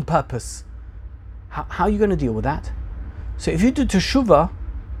Shabbos on purpose. How are you going to deal with that? So if you do teshuvah,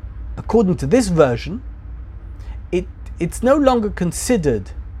 according to this version, it's no longer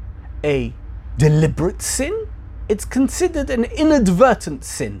considered a deliberate sin. It's considered an inadvertent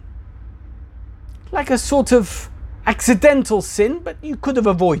sin. Like a sort of accidental sin, but you could have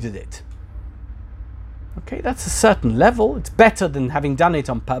avoided it. Okay, that's a certain level. It's better than having done it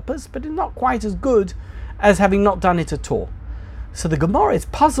on purpose, but it's not quite as good as having not done it at all. So the Gemara is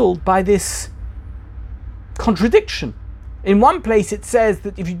puzzled by this contradiction. In one place it says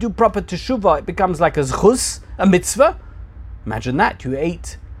that if you do proper teshuvah, it becomes like a zchus, a mitzvah. Imagine that. You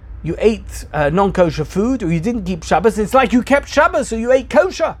ate non-kosher food, or you didn't keep Shabbos. It's like you kept Shabbos, or you ate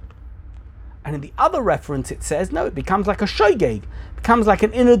kosher. And in the other reference it says, no, it becomes like a shoygeg. It becomes like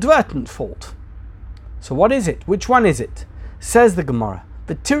an inadvertent fault. So what is it? Which one is it? Says the Gemara,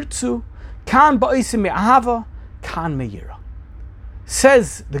 V'tirtzu kan ba'osim me'ahava kan me'yira.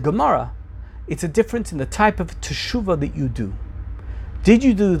 Says the Gemara, it's a difference in the type of teshuvah that you do. Did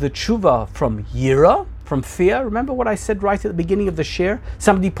you do the teshuvah from yira, from fear? Remember what I said right at the beginning of the shir?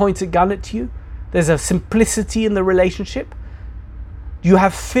 Somebody points a gun at you. There's a simplicity in the relationship. Do you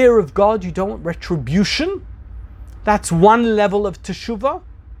have fear of God? You don't want retribution? That's one level of teshuvah.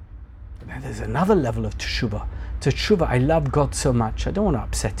 Now there's another level of teshuvah. Teshuvah, I love God so much, I don't want to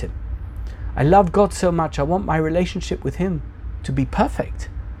upset Him. I love God so much, I want my relationship with Him to be perfect.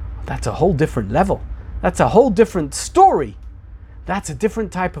 That's a whole different level. That's a whole different story. That's a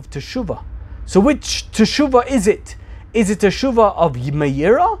different type of teshuvah. So which teshuvah is it? Is it teshuvah of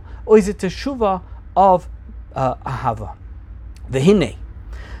me'ira, or is it teshuvah of ahava? V'hinei,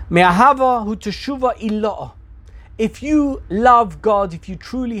 me'ahava hu teshuvah ilah. If you love God, if you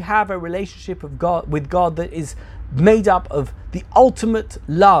truly have a relationship with God that is made up of the ultimate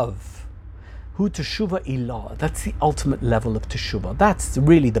love, hu teshuvah ilah, that's the ultimate level of teshuvah. That's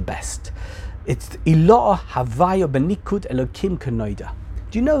really the best. It's ilah havaya benikud elokim kanoida.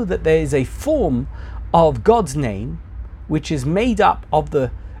 Do you know that there is a form of God's name which is made up of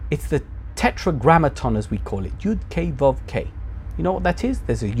it's the tetragrammaton, as we call it, Yud K Vav K. You know what that is?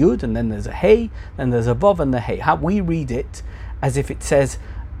 There's a Yud, and then there's a Hey, then there's a Vav and the Hey. How we read it as if it says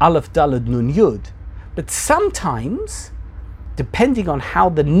Aleph Daled Nun Yud. But sometimes, depending on how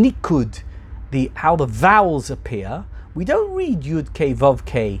the nikud, how the vowels appear, we don't read Yud K Vav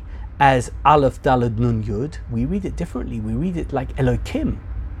K as Aleph Daled Nun Yud. We read it differently. We read it like Elokim.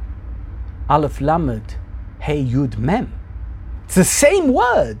 Aleph Lamed Hey Yud Mem. It's the same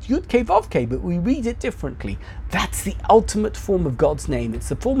word, Yud K Vav K, but we read it differently. That's the ultimate form of God's name. It's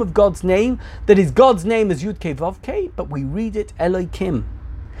the form of God's name that is God's name as Yud K Vav K, but we read it Elokim.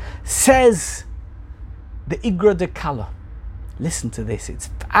 Says the Igra de Kala. Listen to this, it's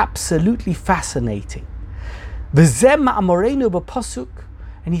absolutely fascinating. V'zem ma'amorenu b'posuk,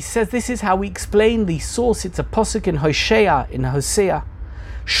 and he says this is how we explain the source. It's a posuk in Hosea,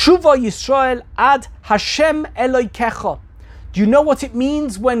 Shuva Yisrael ad Hashem Elokecha. Do you know what it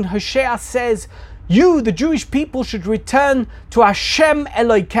means when Hosea says, you, the Jewish people, should return to Hashem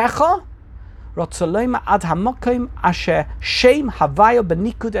Elokecha? Rotzolema ad hamokim asher shem havaya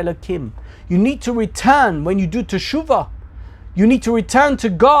benikud Elokim. You need to return when you do teshuvah. You need to return to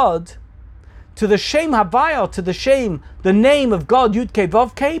God, to the Shem Havaya, to the Shem, the name of God, Yud Kei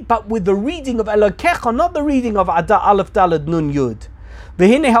Vav Kei, but with the reading of Elokecha, not the reading of Ada Aleph Daled Nun Yud.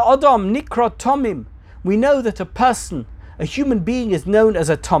 V'hine ha'odam nikra tomim. We know that a person, a human being, is known as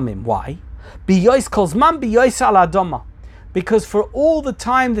a tomim. Why? B'yois kol zman b'yois al adoma. Because for all the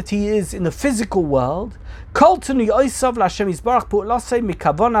time that he is in the physical world, kol tenu yoisav l'Hashem yisbarach pu'lasei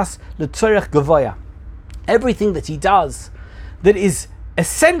mikavonas l'tzorech gavoya. Everything that he does that is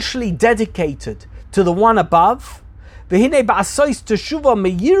essentially dedicated to the one above. V'hine ba'asois teshuva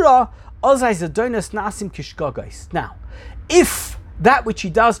me'yira ozai zadonos nasim kishgogos. Now, if that which he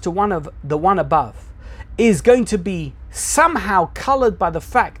does to the one above is going to be somehow colored by the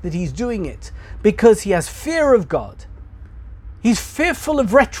fact that he's doing it because he has fear of God, he's fearful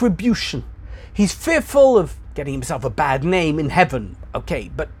of retribution, he's fearful of getting himself a bad name in heaven.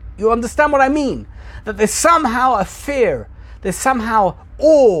 Okay, but you understand what I mean? That there's somehow a fear, there's somehow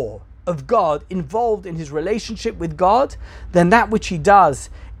awe of God involved in his relationship with God, then that which he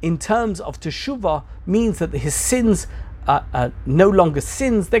does in terms of teshuvah means that his sins are no longer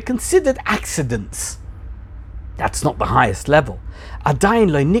sins, they're considered accidents. That's not the highest level. Adayin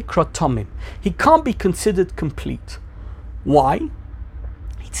lo nikra tomim. He can't be considered complete. Why?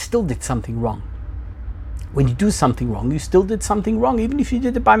 He still did something wrong. When you do something wrong, you still did something wrong. Even if you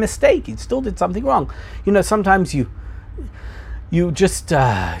did it by mistake, you still did something wrong. You know, sometimes you just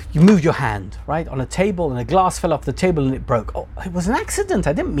you moved your hand, right, on a table and a glass fell off the table and it broke. Oh, it was an accident.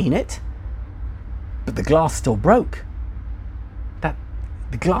 I didn't mean it. But the glass still broke.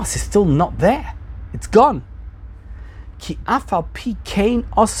 The glass is still not there. It's gone. Ki afal pi kain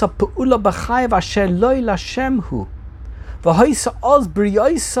asa pe'ula b'chayev asher loy l'Hashem hu. V'hoisa oz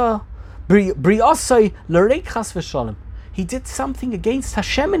bri'osai l'reik chas v'sholem. He did something against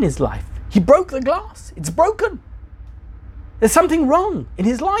Hashem in his life. He broke the glass. It's broken. There's something wrong in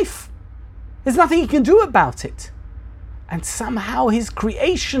his life. There's nothing he can do about it. And somehow his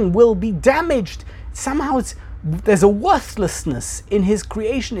creation will be damaged. Somehow there's a worthlessness in his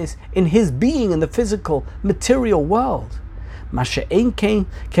creation, in his being in the physical, material world. But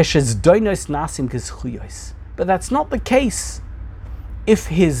that's not the case if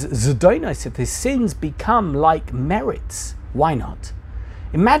his zedonos, if his sins become like merits. Why not?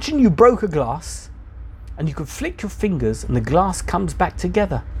 Imagine you broke a glass and you could flick your fingers and the glass comes back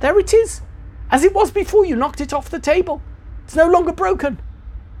together. There it is, as it was before you knocked it off the table. It's no longer broken.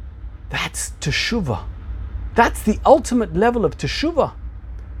 That's teshuvah. That's the ultimate level of teshuvah.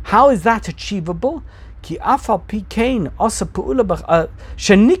 How is that achievable? Ki afal pi kain asa pe'ula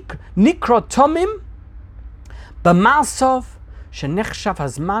shenikra tomim b'ma'asav shenechshav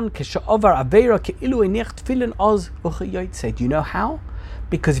hazman k'she'ovar aveira ke'ilu enich tefillin oz u'chayotzei. Do you know how?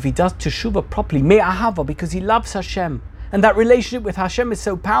 Because if he does teshuvah properly, me'ahava, because he loves Hashem, and that relationship with Hashem is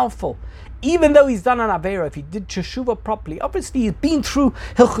so powerful. Even though he's done an Aveira, if he did Teshuvah properly, obviously he's been through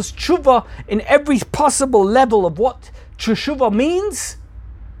Hilchos Teshuvah in every possible level of what Teshuvah means.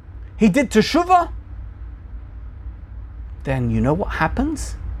 He did Teshuvah. Then you know what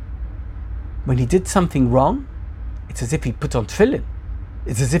happens? When he did something wrong, it's as if he put on tefillin.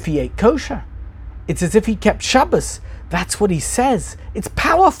 It's as if he ate kosher. It's as if he kept Shabbos. That's what he says. It's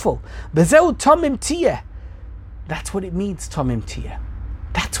powerful. Bezeu tomim tiyeh. That's what it means, tomim tiyeh.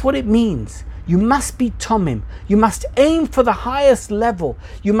 That's what it means. You must be tomim. You must aim for the highest level.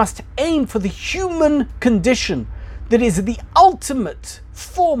 You must aim for the human condition that is the ultimate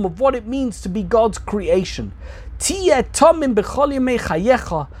form of what it means to be God's creation.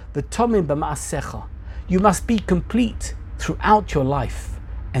 You must be complete throughout your life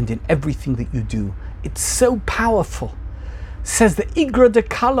and in everything that you do. It's so powerful. Says the Igra de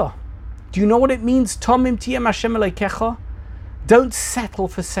Kala. Do you know what it means? Tomim tiyem Hashem Elokecha. Don't settle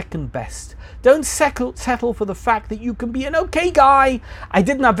for second best. Don't settle for the fact that you can be an okay guy. I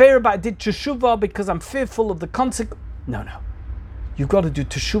did Naver, but I did Teshuvah because I'm fearful of the consequence. No. You've got to do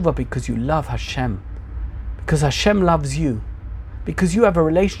Teshuvah because you love Hashem. Because Hashem loves you. Because you have a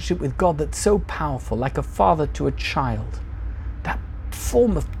relationship with God that's so powerful, like a father to a child. That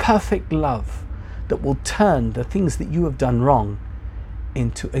form of perfect love that will turn the things that you have done wrong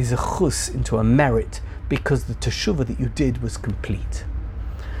into a zechus, into a merit, because the teshuvah that you did was complete.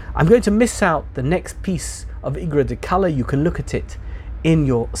 I'm going to miss out the next piece of Igra de Kala. You can look at it in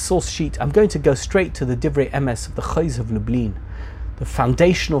your source sheet. I'm going to go straight to the Divrei Emes of the Chayz of Lublin, the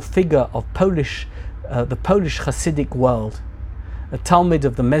foundational figure of the Polish Hasidic world, a Talmud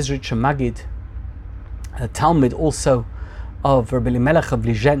of the Mezritch Maggid, a Talmud also of Rabbi Elimelech of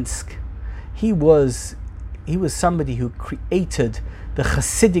Lizhensk. He was somebody who created the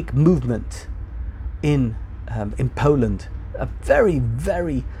Hasidic movement in Poland, a very,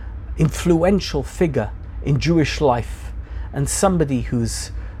 very influential figure in Jewish life, and somebody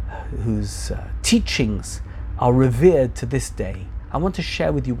whose teachings are revered to this day. I want to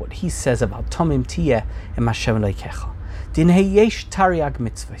share with you what he says about Tomim Tiyeh im Hashem Elokecha. Dinhei yesh tariag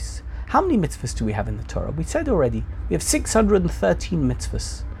mitzvahs. How many mitzvahs do we have in the Torah? We said already, we have 613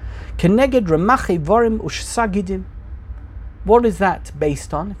 mitzvahs. Keneged ramache vorim ushsagidim. What is that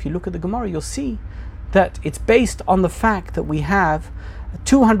based on? If you look at the Gemara, you'll see that it's based on the fact that we have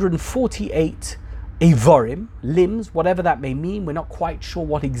 248 evorim, limbs, whatever that may mean. We're not quite sure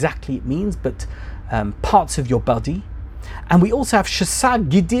what exactly it means, but parts of your body. And we also have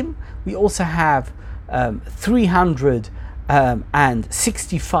shasagidim. We also have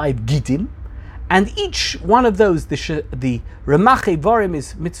 365 gidim. And each one of those, the Ramache Vorim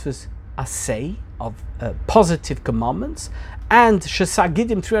is mitzvahs asay, of positive commandments, and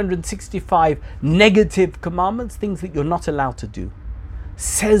Shasagidim 365 negative commandments, things that you're not allowed to do.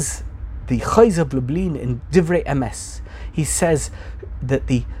 Says the Chayz of Lublin in Divrei Emes. He says that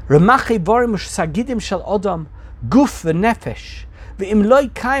the Ramache Vorim Shasagidim shel Odam guf v'nefesh v'im loy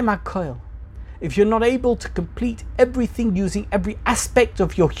kaim hakoil. If you're not able to complete everything using every aspect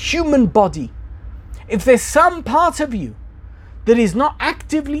of your human body, if there's some part of you that is not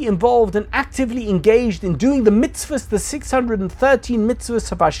actively involved and actively engaged in doing the mitzvahs, the 613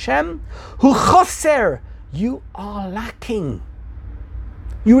 mitzvahs of Hashem, hu choser, you are lacking.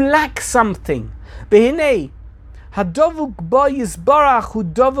 You lack something. Behinei, hadovuk ba yisbarach hu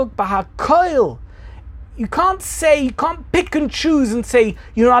dovuk b'hakoil. You can't pick and choose and say,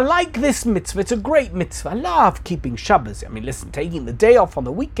 I like this mitzvah, it's a great mitzvah. I love keeping Shabbos. I mean, listen, taking the day off on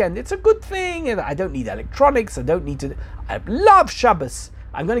the weekend, it's a good thing. And I don't need electronics. I love Shabbos.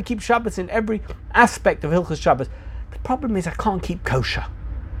 I'm going to keep Shabbos in every aspect of Hilchos Shabbos. The problem is I can't keep kosher.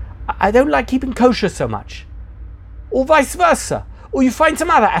 I don't like keeping kosher so much. Or vice versa. Or you find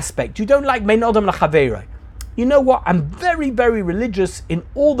some other aspect. You don't like Mein Odom L'Chaveroi. You know what? I'm very, very religious in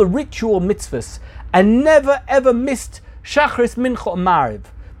all the ritual mitzvahs and never ever missed Shachris, Mincha, and Mariv.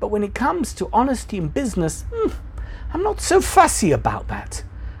 But when it comes to honesty in business, I'm not so fussy about that.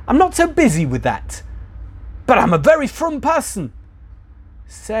 I'm not so busy with that. But I'm a very frum person.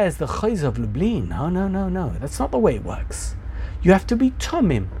 Says the Chayz of Lublin. No. That's not the way it works. You have to be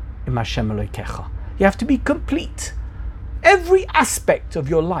Tomim im Hashem Elokecha. You have to be complete. Every aspect of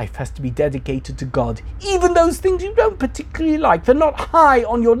your life has to be dedicated to God, even those things you don't particularly like. They're not high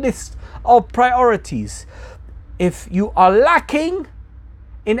on your list of priorities. If you are lacking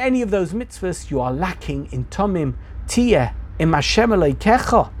in any of those mitzvahs, you are lacking in Tomim Tiyeh im Hashem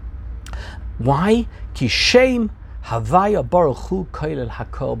Elokecha. Why? Ki Shem Havaya Baruch Hu Koilel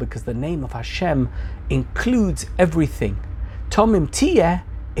Hakol, because the name of Hashem includes everything. Tomim Tiyeh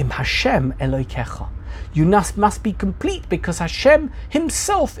im Hashem Elokecha. You must be complete because Hashem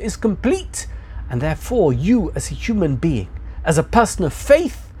himself is complete. And therefore you as a human being, as a person of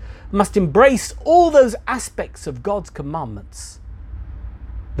faith, must embrace all those aspects of God's commandments.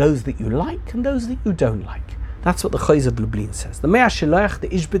 Those that you like and those that you don't like. That's what the Chayz of Lublin says. The Mei HaShiloach, the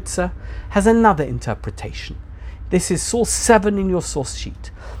Ishbitzer, has another interpretation. This is source 7 in your source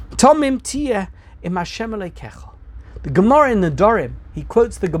sheet. Tomim Tiyeh im Hashem Elokecha. The Gemara in Nedarim, he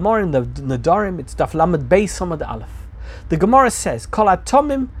quotes the Gemara in the Nedarim, it's Daf Lamed Beis Samad Aleph. The Gemara says, Kol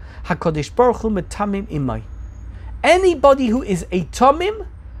HaTomim HaKadosh Baruch Hu Metamim Imay. Anybody who is a Tomim,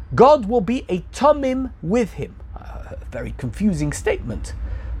 God will be a Tomim with him. Very confusing statement.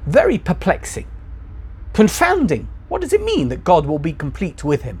 Very perplexing. Confounding. What does it mean that God will be complete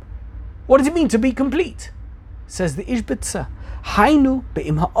with him? What does it mean to be complete? Says the Ishbitzer. Hainu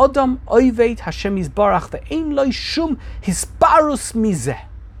be'im ha'odam oived Hashem yizbarach ve'ein lo shum hisparus mizeh.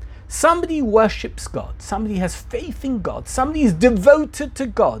 Somebody worships God. Somebody has faith in God. Somebody is devoted to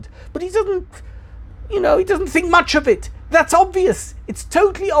God. But he doesn't think much of it. That's obvious. It's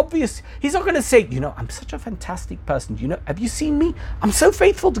totally obvious. He's not going to say, I'm such a fantastic person. Have you seen me? I'm so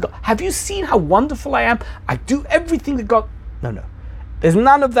faithful to God. Have you seen how wonderful I am? I do everything that God... No. There's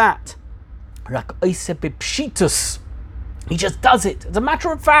none of that. He just does it. It's a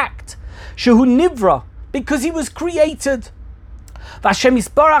matter of fact. Shehu nivra, because he was created. Vashem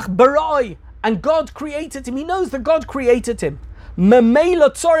Yisbarach baroi, and God created him. He knows that God created him. Memela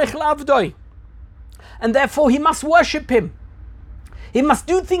tzorich lavdoi, and therefore he must worship him. He must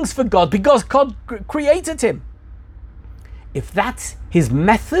do things for God because God created him. If that's his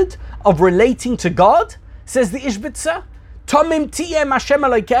method of relating to God, says the Ishbitzer, Tomim tiyem Hashem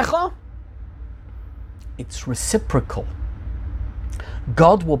Elokecha, it's reciprocal.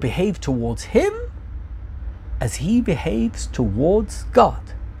 God will behave towards him as he behaves towards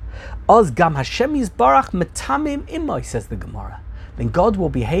God. Oz gam Hashem Yisbarach metamim imoy, says the Gemara. Then God will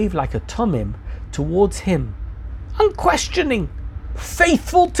behave like a tomim towards him, unquestioning,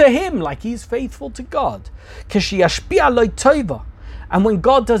 faithful to him like he's faithful to God. And when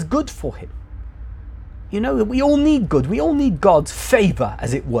God does good for him, we all need good. We all need God's favor,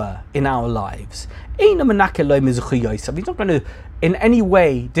 as it were, in our lives. He's not going to in any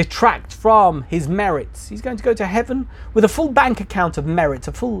way detract from his merits. He's going to go to heaven with a full bank account of merits,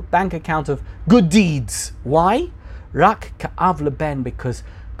 a full bank account of good deeds. Why? Rak ka'av leben, because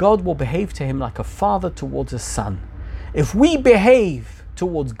God will behave to him like a father towards a son. If we behave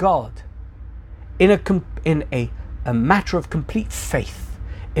towards God in a matter of complete faith,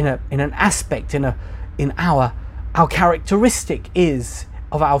 in an aspect, in our characteristic is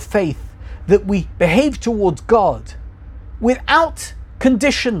of our faith that we behave towards God without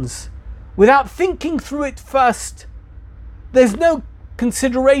conditions, without thinking through it first. There's no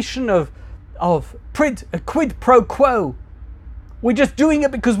consideration of a quid pro quo. We're just doing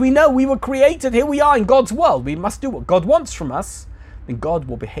it because we know we were created. Here we are in God's world. We must do what God wants from us. Then God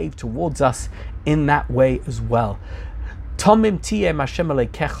will behave towards us in that way as well. Tomim tiyem Hashem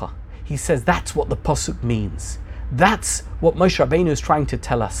Elokecha. He says that's what the pasuk means. That's what Moshe Rabbeinu is trying to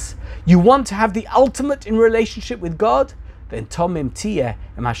tell us. You want to have the ultimate in relationship with God? Then Tomim tiyeh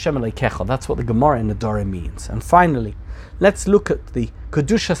Hashem Elokecha. That's what the Gemara in the Dora means. And finally, let's look at the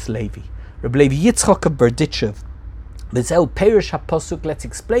Kedushas Levi. Reb Levi Yitzchok of Berditchev. V'zeu perish ha-pasuk. Let's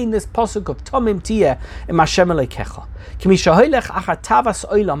explain this pasuk of Tomim tiyeh Hashem Elokecha. Kimi shaholech achar tavas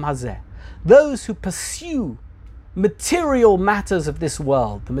olam hazeh. Those who pursue material matters of this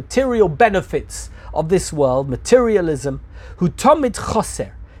world, the material benefits of this world, materialism, who tomid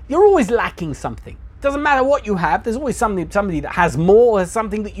choser. You're always lacking something. Doesn't matter what you have, there's always somebody that has more, or has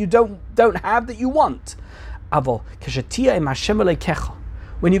something that you don't have that you want. Avo kashatia im Hashem Elokecha.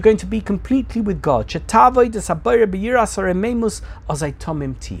 When you're going to be completely with God, shetavoi desabayre beyiras harememus azay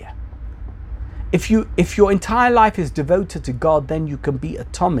tomim tiyeh. If your entire life is devoted to God, then you can be a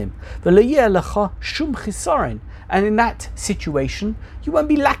tomim. And in that situation, you won't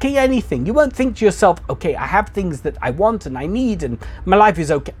be lacking anything. You won't think to yourself, okay, I have things that I want and I need and my life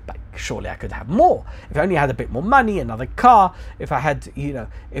is okay, but surely I could have more. If I only had a bit more money, another car, if I had,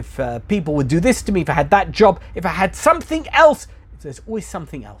 if people would do this to me, if I had that job, if I had something else, there's always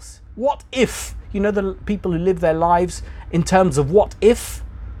something else. What if? The people who live their lives in terms of what if?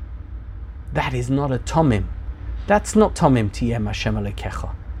 That is not a tomim. That's not tomim tiyem Hashem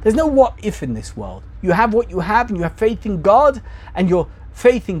Elokecha. There's no what if in this world. You have what you have and you have faith in God, and your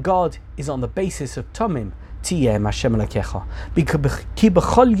faith in God is on the basis of tomim tiyem Hashem Elokecha. Ki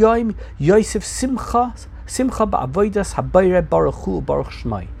b'chol yom Yosef simcha ba'avodas habayre baruch hu baruch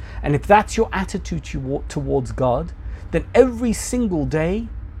shmai. And if that's your attitude towards God, then every single day,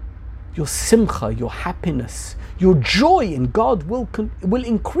 your simcha, your happiness, your joy in God will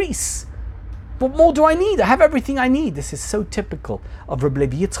increase. What more do I need? I have everything I need. This is so typical of Reb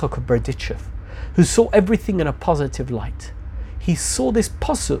Levi Yitzchok of Berditchev, who saw everything in a positive light. He saw this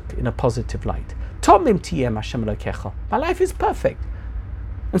pasuk in a positive light. Tomim tiyem Hashem Elokecha. My life is perfect.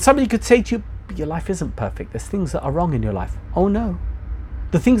 And somebody could say to you, but your life isn't perfect. There's things that are wrong in your life. Oh no.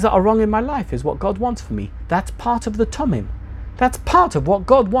 The things that are wrong in my life is what God wants for me. That's part of the tomim. That's part of what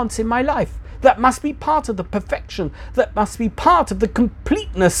God wants in my life. That must be part of the perfection. That must be part of the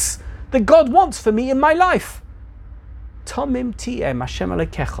completeness that God wants for me in my life. Tomim tiyem Hashem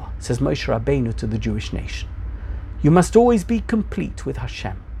Elokecha, says Moshe Rabbeinu to the Jewish nation. You must always be complete with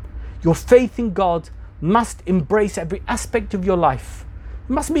Hashem. Your faith in God must embrace every aspect of your life.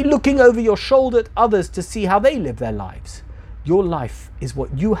 You must be looking over your shoulder at others to see how they live their lives. Your life is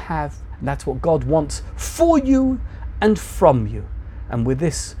what you have, and that's what God wants for you and from you. And with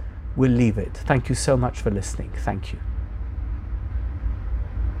this, we'll leave it. Thank you so much for listening. Thank you.